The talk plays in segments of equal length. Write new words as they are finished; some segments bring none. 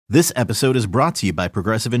This episode is brought to you by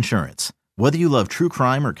Progressive Insurance. Whether you love true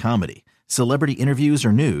crime or comedy, celebrity interviews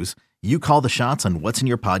or news, you call the shots on what's in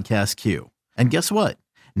your podcast queue. And guess what?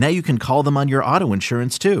 Now you can call them on your auto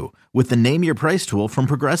insurance too with the Name Your Price tool from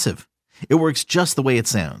Progressive. It works just the way it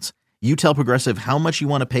sounds. You tell Progressive how much you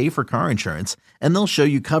want to pay for car insurance, and they'll show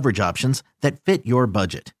you coverage options that fit your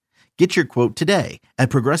budget. Get your quote today at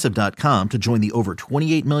Progressive.com to join the over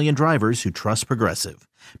 28 million drivers who trust Progressive.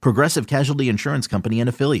 Progressive Casualty Insurance Company and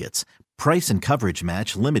Affiliates. Price and coverage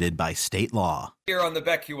match limited by state law. Here on the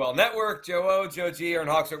BetQL Network, Joe O, Joe G, Aaron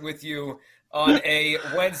Hawksworth with you on a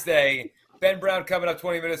Wednesday. Ben Brown coming up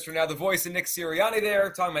 20 minutes from now. The voice of Nick Sirianni there,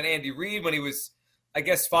 talking about Andy Reid when he was, I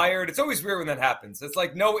guess, fired. It's always weird when that happens. It's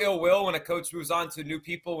like no ill will when a coach moves on to new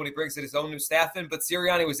people when he brings in his own new staff in. But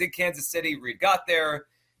Sirianni was in Kansas City. Reid got there.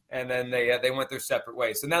 And then they went their separate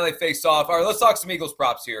ways. So now they face off. All right, let's talk some Eagles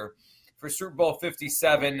props here for Super Bowl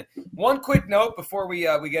 57. One quick note before we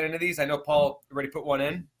get into these. I know Paul already put one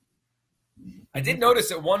in. I did notice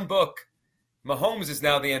that one book, Mahomes is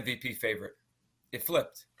now the MVP favorite. It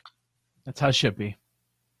flipped. That's how it should be.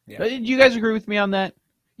 Yeah. Do you guys agree with me on that?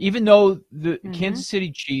 Even though the Kansas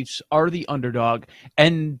City Chiefs are the underdog,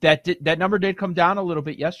 and that number did come down a little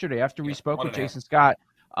bit yesterday after we spoke with Jason Scott.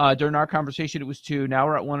 During our conversation, it was 2. Now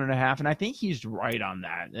we're at 1.5, and I think he's right on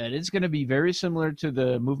that. And it's going to be very similar to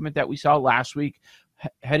the movement that we saw last week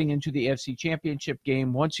heading into the AFC Championship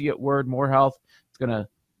game. Once you get word, more health, it's going to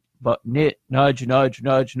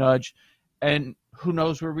nudge, and who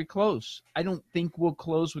knows where we close. I don't think we'll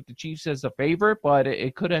close with the Chiefs as a favorite, but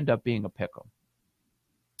it could end up being a pick'em.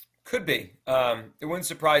 Could be. It wouldn't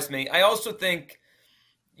surprise me. I also think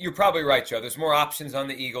you're probably right, Joe. There's more options on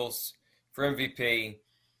the Eagles for MVP.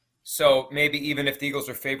 So maybe even if the Eagles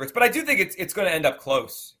are favorites. But I do think it's going to end up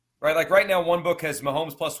close, right? Like right now, one book has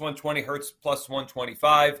Mahomes plus 120, Hurts plus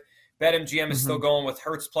 125. BetMGM is still going with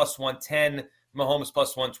Hurts plus 110, Mahomes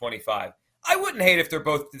plus 125. I wouldn't hate if they're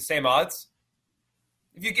both the same odds.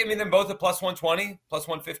 If you give me them both at plus 120, plus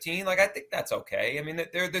 115, like I think that's okay. I mean,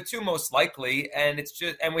 they're the two most likely, and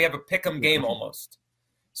we have a pick'em game almost.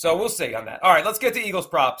 So we'll see on that. All right, let's get to Eagles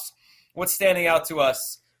props. What's standing out to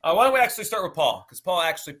us? Why don't we actually start with Paul? Because Paul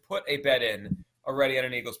actually put a bet in already on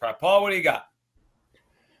an Eagles prop. Paul, what do you got?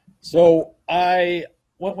 So I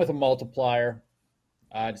went with a multiplier.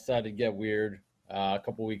 I decided to get weird a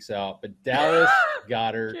couple weeks out. But Dallas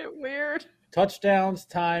Goedert. Get weird. Touchdowns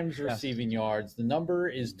times receiving yards. The number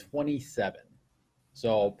is 27.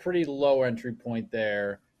 So pretty low entry point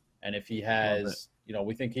there. And if he has,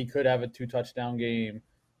 we think he could have a 2-touchdown game.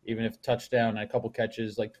 Even if touchdown and a couple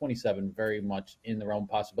catches, like 27, very much in the realm of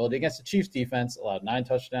possibility. Against the Chiefs defense, allowed 9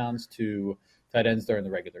 touchdowns to tight ends during the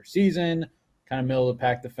regular season. Kind of middle of the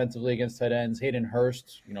pack defensively against tight ends. Hayden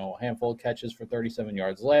Hurst, a handful of catches for 37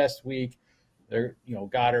 yards last week.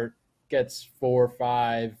 Goddard gets 4 or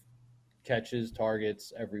 5 catches,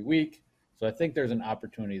 targets every week. So I think there's an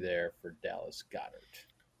opportunity there for Dallas Goedert.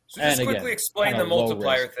 So just quickly explain the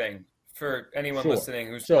multiplier thing for anyone listening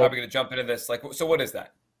who's probably going to jump into this. So what is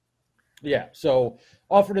that? Yeah, so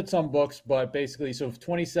offered at some books, but basically, so if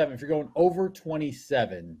 27, if you're going over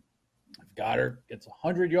 27, if Goddard gets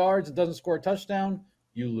 100 yards and doesn't score a touchdown,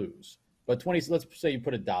 you lose. But let's say you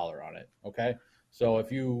put $1 on it, okay? So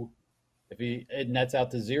if it nets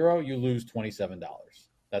out to 0, you lose $27.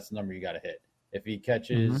 That's the number you got to hit. If he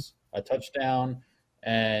catches a touchdown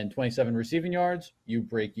and 27 receiving yards, you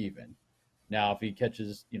break even. Now, if he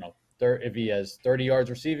catches, if he has 30 yards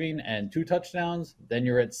receiving and 2 touchdowns, then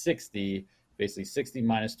you're at 60, basically 60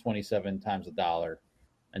 minus 27 times $1,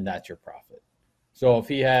 and that's your profit. So if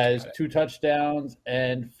he has 2 touchdowns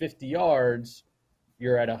and 50 yards,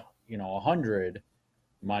 you're at 100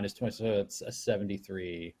 minus 20, so it's a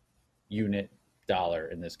 73 unit dollar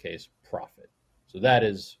in this case profit. So that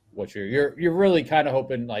is what you're really kind of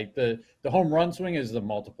hoping, like the home run swing is the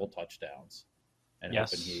multiple touchdowns, and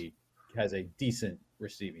hoping he has a decent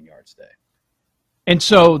receiving yards day. And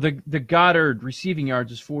so the Goddard receiving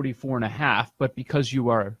yards is 44.5, but because you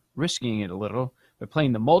are risking it a little by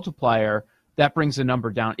playing the multiplier, that brings the number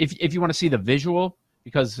down. If you want to see the visual,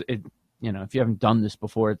 because if you haven't done this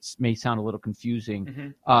before, it may sound a little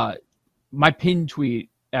confusing. My pinned tweet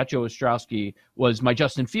at Joe Ostrowski was my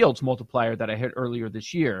Justin Fields multiplier that I hit earlier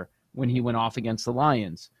this year when he went off against the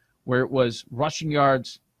Lions, where it was rushing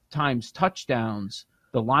yards times touchdowns.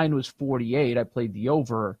 The line was 48. I played the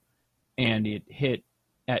over, and it hit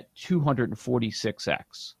at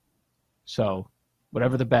 246x. So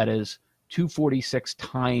whatever the bet is, 246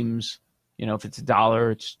 times, if it's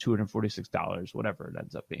 $1, it's $246, whatever it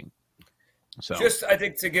ends up being. So just, I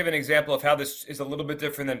think, to give an example of how this is a little bit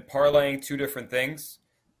different than parlaying two different things,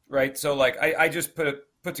 right? So, like, I just put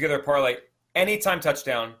put together a parlay, anytime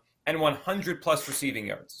touchdown and 100+ receiving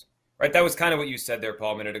yards. Right, that was kind of what you said there,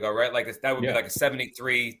 Paul, a minute ago, right? Like that would be like a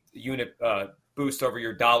 73 unit boost over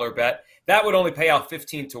your dollar bet. That would only pay out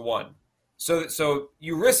 15-1. So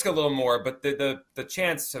you risk a little more, but the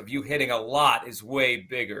chance of you hitting a lot is way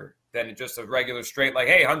bigger than just a regular straight, like,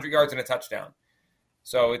 hey, 100 yards and a touchdown.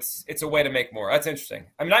 So it's a way to make more. That's interesting.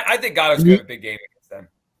 I mean, I think Goddard's going to have a big game against them.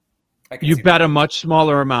 You bet a much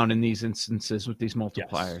smaller amount in these instances with these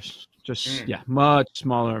multipliers. Yes. Much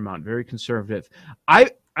smaller amount. Very conservative.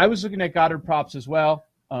 I was looking at Goddard props as well.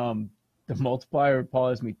 The multiplier, Paul,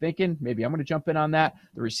 has me thinking maybe I'm going to jump in on that.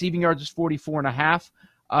 The receiving yards is 44.5.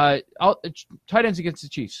 Tight ends against the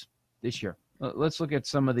Chiefs this year. Let's look at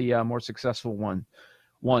some of the more successful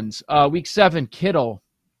ones. Week 7, Kittle,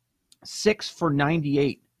 6 for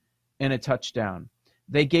 98 and a touchdown.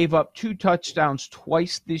 They gave up 2 touchdowns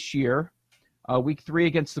twice this year. Week 3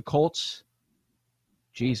 against the Colts.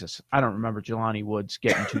 Jesus, I don't remember Jelani Woods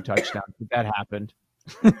getting 2 touchdowns, but that happened.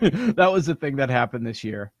 That was the thing that happened this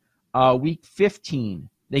year. Week 15,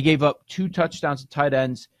 they gave up 2 touchdowns to tight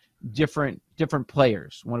ends, different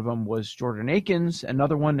players. One of them was Jordan Akins.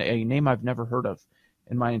 Another one, a name I've never heard of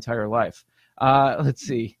in my entire life. Let's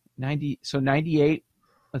see, 98.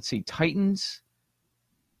 Let's see, Titans.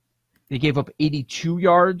 They gave up 82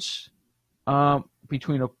 yards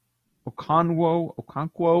between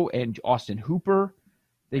Okonkwo and Austin Hooper.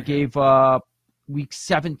 They gave week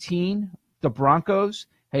 17. The Broncos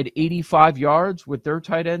had 85 yards with their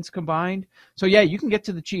tight ends combined. So, yeah, you can get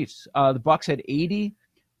to the Chiefs. The Bucs had 80.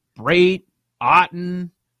 Brait,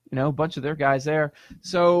 Otten, a bunch of their guys there.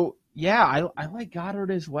 So, yeah, I like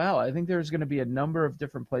Goddard as well. I think there's going to be a number of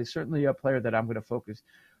different plays. Certainly a player that I'm going to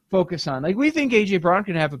focus on. Like, we think A.J. Brown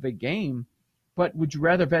can have a big game, but would you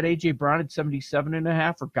rather bet A.J. Brown at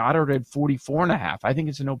 77.5 or Goddard at 44.5? I think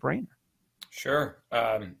it's a no-brainer. Sure.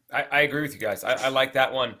 I agree with you guys. I like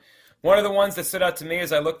that one. One of the ones that stood out to me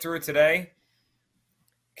as I looked through it today,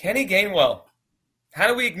 Kenny Gainwell. How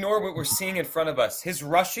do we ignore what we're seeing in front of us? His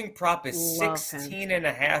rushing prop is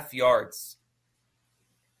 16.5 yards.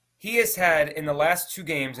 He has had, in the last 2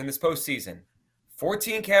 games in this postseason,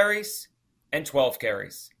 14 carries and 12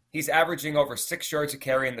 carries. He's averaging over 6 yards a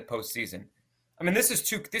carry in the postseason. I mean, this is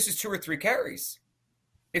 2 or 3 carries.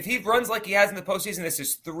 If he runs like he has in the postseason, this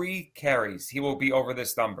is 3 carries. He will be over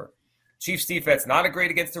this number. Chiefs defense, not a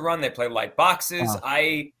great against the run. They play light boxes. Wow.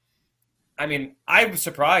 I mean, I'm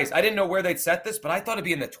surprised. I didn't know where they'd set this, but I thought it'd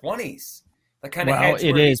be in the 20s. That kind of hedge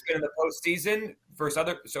where he's been in the postseason versus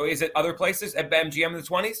other. So is it other places at BetMGM in the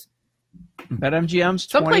 20s? BetMGM's 20.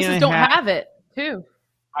 Some places don't have it too.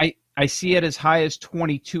 I see it as high as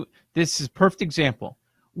 22. This is a perfect example.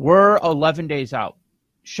 We're 11 days out.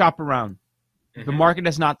 Shop around. Mm-hmm. The market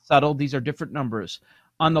has not settled. These are different numbers.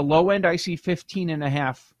 On the low end, I see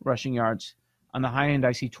 15.5 rushing yards. On the high end,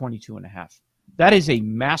 I see 22.5. That is a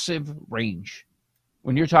massive range.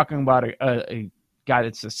 When you're talking about a guy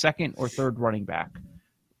that's the second or third running back,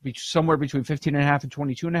 somewhere between 15.5 and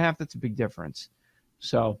 22.5, that's a big difference.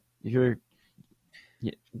 So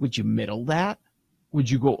would you middle that? Would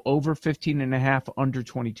you go over 15.5, under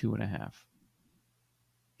 22.5?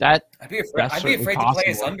 I'd be afraid to play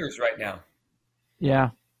his unders right now.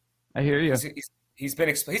 Yeah, I hear you. He's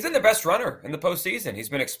been the best runner in the postseason. He's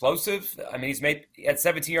been explosive. I mean, he had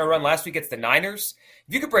 17-yard run last week against the Niners.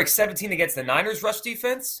 If you could break 17 against the Niners rush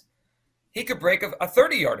defense, he could break a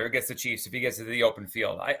 30-yarder against the Chiefs if he gets to the open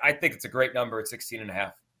field. I think it's a great number at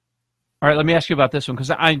 16.5. All right, let me ask you about this one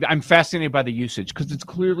because I'm fascinated by the usage because it's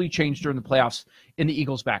clearly changed during the playoffs in the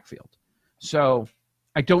Eagles' backfield. So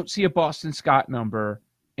I don't see a Boston Scott number.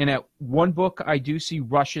 And at one book, I do see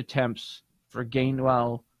rush attempts for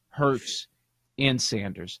Gainwell, Hurts, and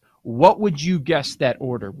Sanders. What would you guess that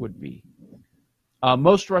order would be?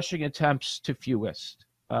 Most rushing attempts to fewest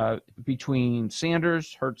between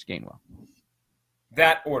Sanders, Hurts, Gainwell.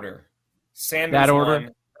 That order. Sanders 1,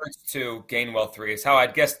 Hurts 2, Gainwell 3 is how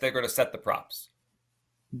I'd guess they're going to set the props.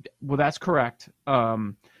 Well, that's correct.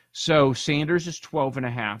 So Sanders is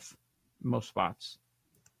 12.5 most spots.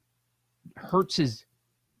 Hurts is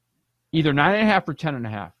either 9.5 or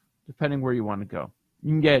 10.5, depending where you want to go. You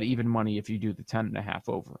can get even money if you do the 10.5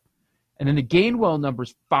 over. And then the Gainwell number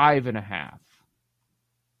is 5.5.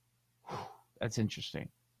 That's interesting.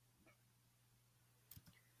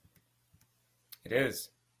 It is.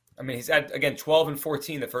 I mean, he's had, again, 12 and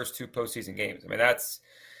 14 the first 2 postseason games. I mean, that's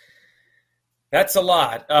a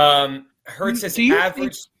lot. Hurts has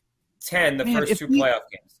averaged 10 the first 2 playoff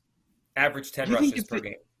games. Average 10 rushes per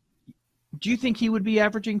game. Do you think he would be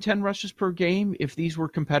averaging 10 rushes per game if these were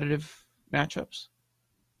competitive matchups?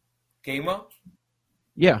 Gainwell?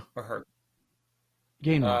 Yeah. Or Hurts?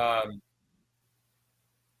 Gainwell.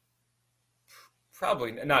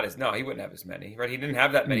 Probably not as no. He wouldn't have as many, right? He didn't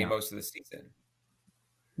have that many most of the season.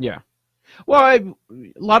 Yeah. Well,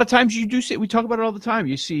 a lot of times you do see. We talk about it all the time.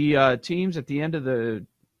 You see teams at the end of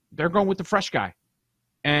they're going with the fresh guy,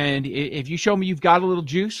 and if you show me you've got a little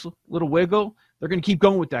juice, a little wiggle, they're going to keep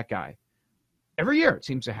going with that guy. Every year it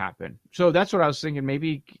seems to happen. So that's what I was thinking.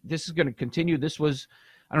 Maybe this is going to continue. This was,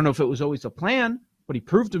 I don't know if it was always a plan, but he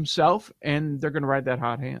proved himself, and they're going to ride that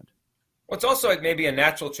hot hand. Well, it's also maybe a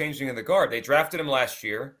natural changing of the guard. They drafted him last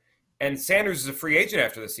year, and Sanders is a free agent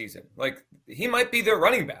after the season. Like, he might be their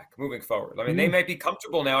running back moving forward. I mean, they might be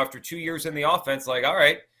comfortable now after 2 years in the offense. Like, all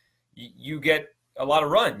right, you get a lot of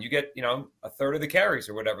run. You get, a third of the carries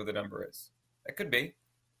or whatever the number is. That could be.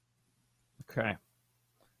 Okay.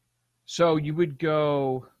 So you'd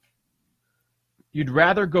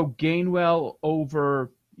rather go Gainwell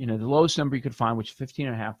over, the lowest number you could find, which is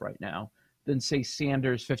 15.5 right now, than say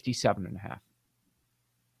Sanders 57.5.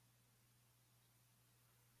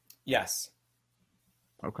 Yes.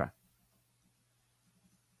 Okay.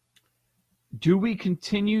 Do we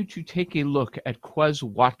continue to take a look at Quez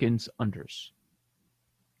Watkins unders?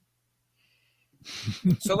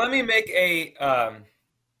 So let me make I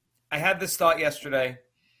had this thought yesterday,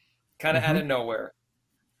 kind of out of nowhere.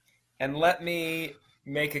 And let me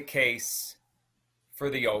make a case for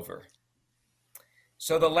the over.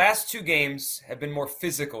 So the last 2 games have been more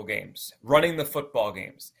physical games, running the football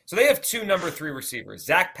games. So they have 2 number 3 receivers.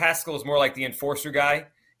 Zach Pascal is more like the enforcer guy.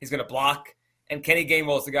 He's going to block. And Kenny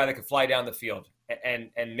Gainwell is the guy that can fly down the field and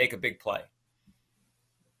make a big play.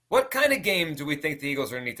 What kind of game do we think the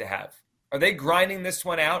Eagles are going to need to have? Are they grinding this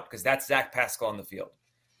one out because that's Zach Pascal on the field?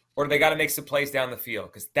 Or do they got to make some plays down the field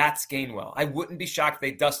because that's Gainwell? I wouldn't be shocked if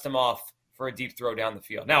they dust him off for a deep throw down the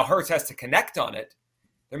field. Now, Hurts has to connect on it.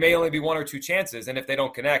 There may only be 1 or 2 chances, and if they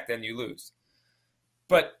don't connect, then you lose.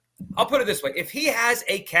 But I'll put it this way. If he has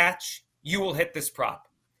a catch, you will hit this prop.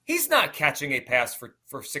 He's not catching a pass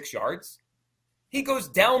for 6 yards. He goes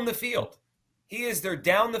down the field. He is their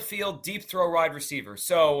down-the-field, deep throw wide receiver.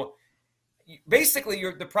 So basically,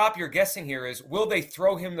 the prop you're guessing here is, will they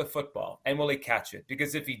throw him the football, and will he catch it?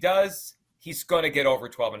 Because if he does, he's going to get over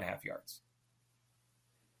 12.5 yards.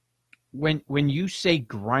 When you say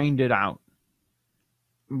grind it out,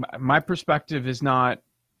 my perspective is not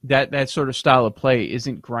that sort of style of play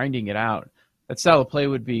isn't grinding it out. That style of play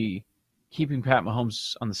would be keeping Pat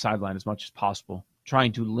Mahomes on the sideline as much as possible,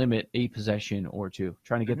 trying to limit a possession or 2,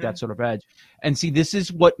 trying to get that sort of edge. And see, this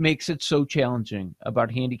is what makes it so challenging about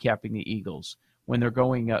handicapping the Eagles when they're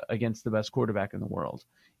going against the best quarterback in the world,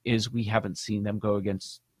 is we haven't seen them go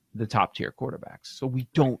against the top-tier quarterbacks. So we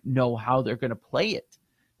don't know how they're going to play it.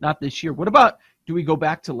 Not this year. What about, do we go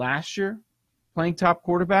back to last year? Playing top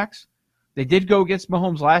quarterbacks? They did go against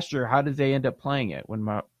Mahomes last year. How did they end up playing it?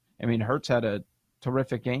 Hurts had a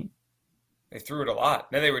terrific game. They threw it a lot.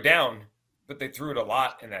 Now they were down, but they threw it a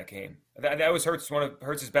lot in that game. That was one of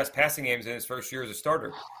Hurts' best passing games in his first year as a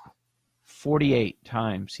starter. 48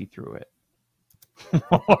 times he threw it.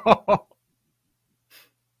 The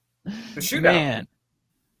shootout. Man.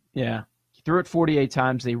 Yeah. He threw it 48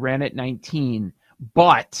 times. They ran it 19.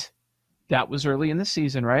 But that was early in the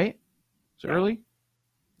season, right? Early?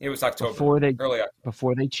 It was October. Early October.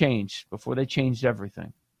 Before they changed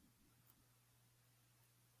everything.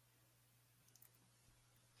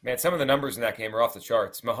 Man, some of the numbers in that game are off the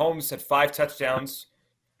charts. Mahomes had 5 touchdowns.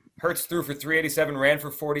 Hurts threw for 387, ran for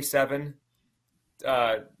 47.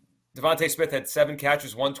 Devontae Smith had 7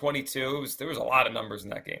 catches, 122. There was a lot of numbers in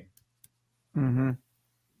that game. Mm-hmm.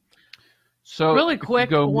 So really quick,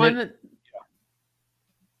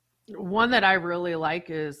 one that I really like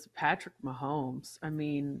is Patrick Mahomes. I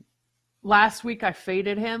mean, last week I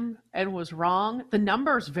faded him and was wrong. The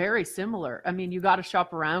number's very similar. I mean, you got to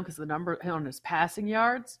shop around because the number on his passing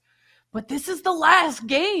yards. But this is the last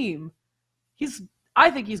game. I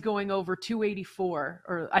think he's going over 284,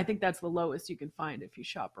 or I think that's the lowest you can find if you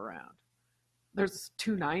shop around. There's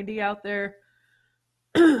 290 out there.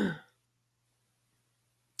 What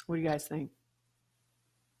do you guys think?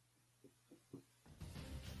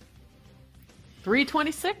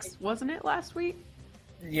 326, wasn't it last week?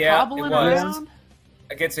 Yeah, Hobbling it was. Around?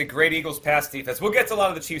 Against a great Eagles pass defense. We'll get to a lot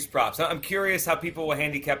of the Chiefs props. I'm curious how people will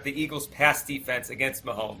handicap the Eagles pass defense against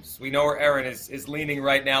Mahomes. We know where Aaron is leaning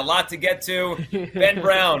right now. A lot to get to. Ben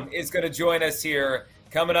Brown is going to join us here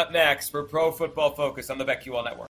coming up next for Pro Football Focus on the BetQL Network.